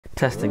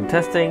Testing,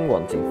 testing,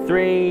 1, 2,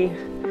 3.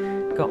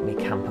 Got me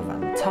camper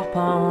van top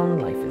on,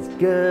 life is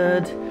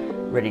good.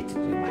 Ready to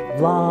do my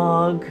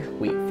vlog,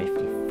 week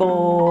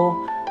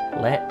 54.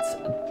 Let's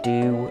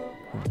do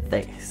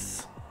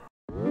this.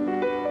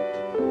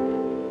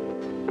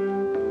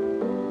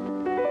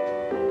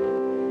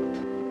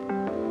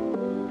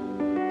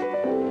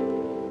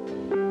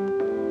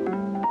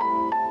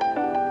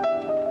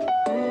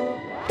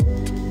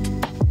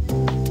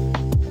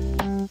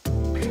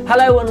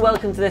 Hello and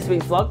welcome to this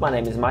week's vlog. My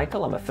name is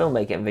Michael, I'm a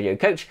filmmaker and video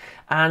coach,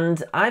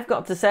 and I've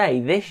got to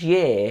say this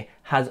year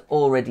has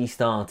already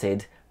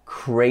started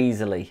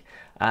crazily.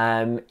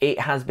 It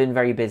has been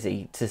very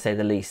busy to say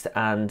the least,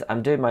 and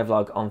I'm doing my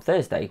vlog on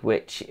Thursday,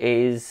 which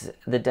is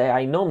the day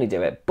I normally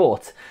do it,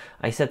 but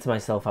I said to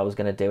myself I was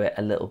going to do it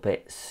a little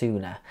bit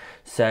sooner.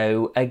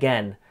 So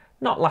again,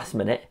 not last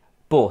minute,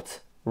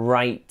 but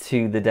right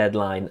to the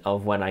deadline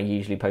of when I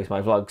usually post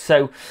my vlog.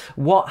 So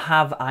what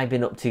have I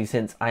been up to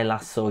since I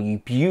last saw you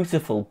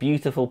beautiful,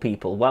 beautiful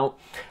people? Well,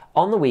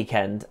 on the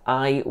weekend,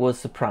 I was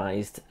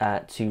surprised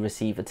to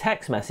receive a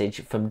text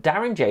message from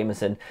Darren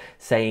Jameson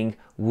saying,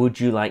 would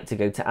you like to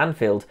go to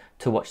Anfield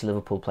to watch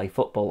Liverpool play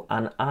football?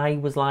 And I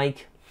was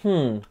like,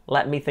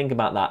 let me think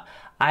about that.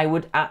 I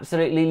would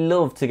absolutely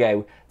love to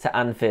go to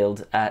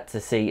Anfield to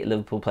see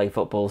Liverpool play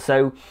football.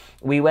 So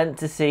we went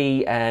to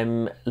see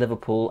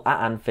Liverpool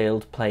at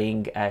Anfield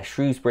playing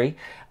Shrewsbury,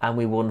 and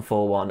we won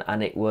 4-1,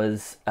 and it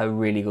was a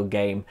really good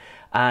game.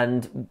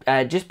 And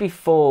just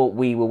before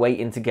we were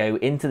waiting to go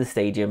into the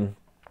stadium,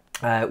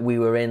 we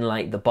were in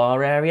like the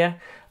bar area,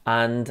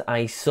 and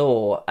I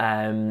saw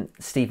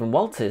Stephen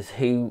Walters,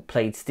 who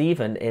played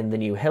Stephen in the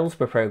new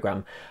Hillsborough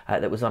programme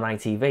that was on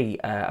ITV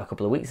a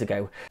couple of weeks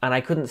ago. And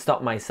I couldn't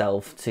stop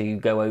myself to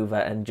go over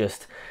and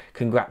just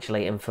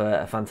congratulate him for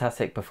a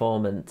fantastic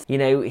performance. You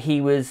know,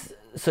 he was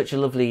such a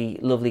lovely,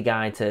 lovely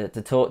guy to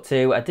talk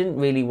to. I didn't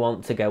really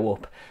want to go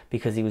up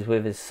because he was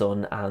with his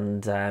son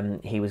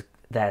and he was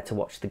there to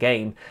watch the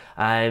game,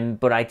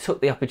 but I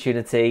took the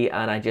opportunity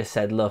and I just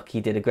said, look,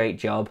 you did a great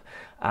job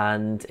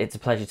and it's a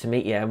pleasure to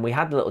meet you. And we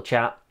had a little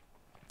chat.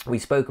 We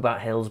spoke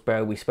about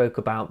Hillsborough, we spoke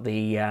about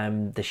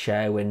the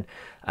show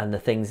and the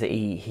things that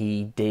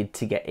he did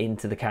to get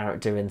into the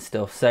character and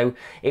stuff. So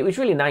it was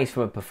really nice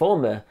from a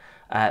performer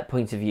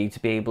point of view to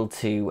be able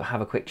to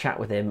have a quick chat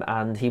with him,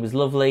 and he was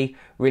lovely,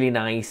 really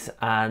nice,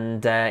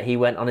 and he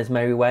went on his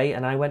merry way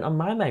and I went on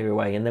my merry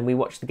way, and then we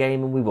watched the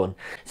game and we won.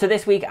 So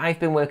this week I've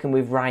been working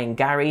with Ryan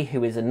Gary,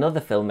 who is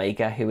another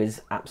filmmaker who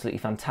is absolutely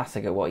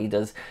fantastic at what he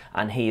does,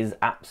 and he is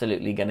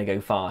absolutely going to go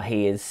far.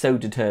 He is so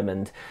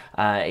determined,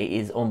 it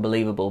is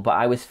unbelievable. But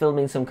I was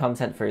filming some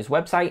content for his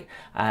website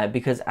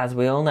because, as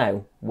we all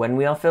know, when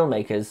we are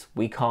filmmakers,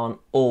 we can't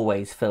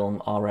always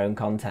film our own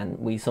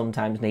content. We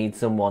sometimes need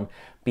someone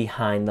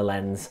behind the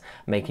lens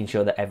making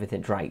sure that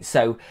everything's right.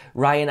 So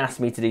Ryan asked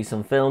me to do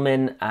some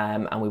filming,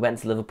 and we went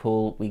to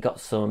Liverpool. We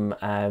got some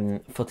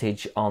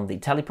footage on the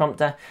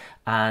teleprompter,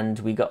 and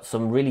we got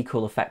some really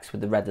cool effects with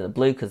the red and the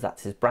blue because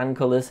that's his brand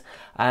colours,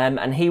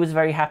 and he was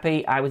very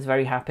happy, I was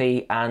very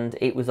happy, and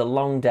it was a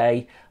long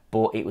day,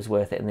 but it was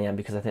worth it in the end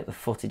because I think the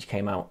footage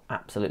came out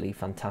absolutely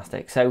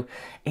fantastic. So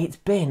it's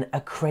been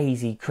a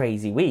crazy,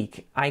 crazy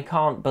week. I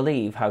can't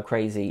believe how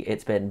crazy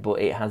it's been,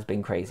 but it has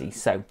been crazy.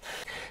 So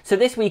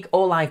this week,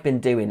 all I've been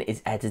doing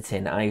is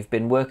editing. I've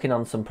been working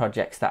on some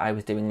projects that I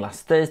was doing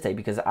last Thursday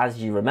because, as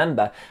you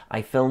remember,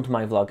 I filmed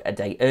my vlog a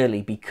day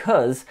early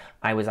because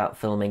I was out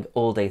filming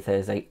all day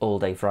Thursday, all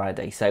day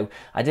Friday. So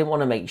I didn't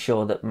want to make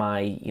sure that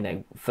my,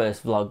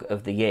 first vlog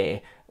of the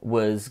year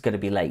was going to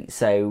be late.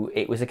 So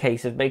it was a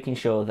case of making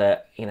sure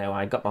that,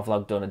 I got my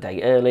vlog done a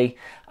day early,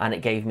 and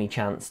it gave me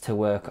chance to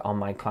work on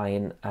my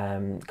client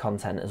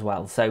content as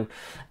well. So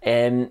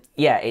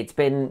yeah, it's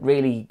been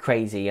really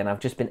crazy, and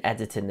I've just been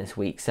editing this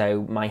week.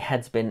 So my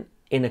head's been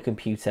in a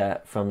computer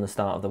from the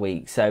start of the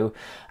week. So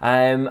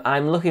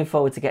I'm looking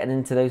forward to getting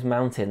into those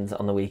mountains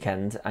on the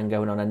weekend and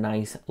going on a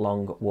nice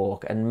long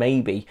walk and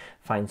maybe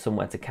find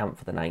somewhere to camp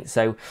for the night.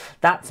 So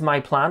that's my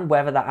plan.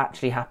 Whether that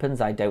actually happens,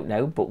 I don't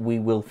know, but we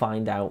will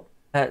find out.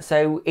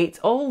 So it's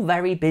all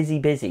very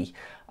busy.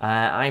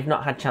 I've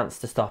not had a chance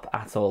to stop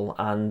at all,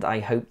 and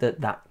I hope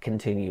that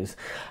continues.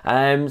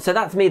 So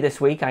that's me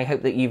this week. I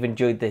hope that you've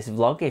enjoyed this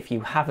vlog. If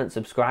you haven't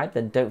subscribed,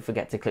 then don't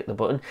forget to click the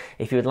button.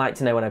 If you would like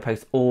to know when I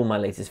post all my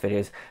latest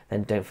videos,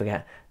 then don't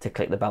forget to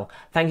click the bell.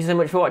 Thank you so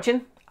much for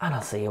watching, and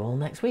I'll see you all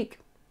next week.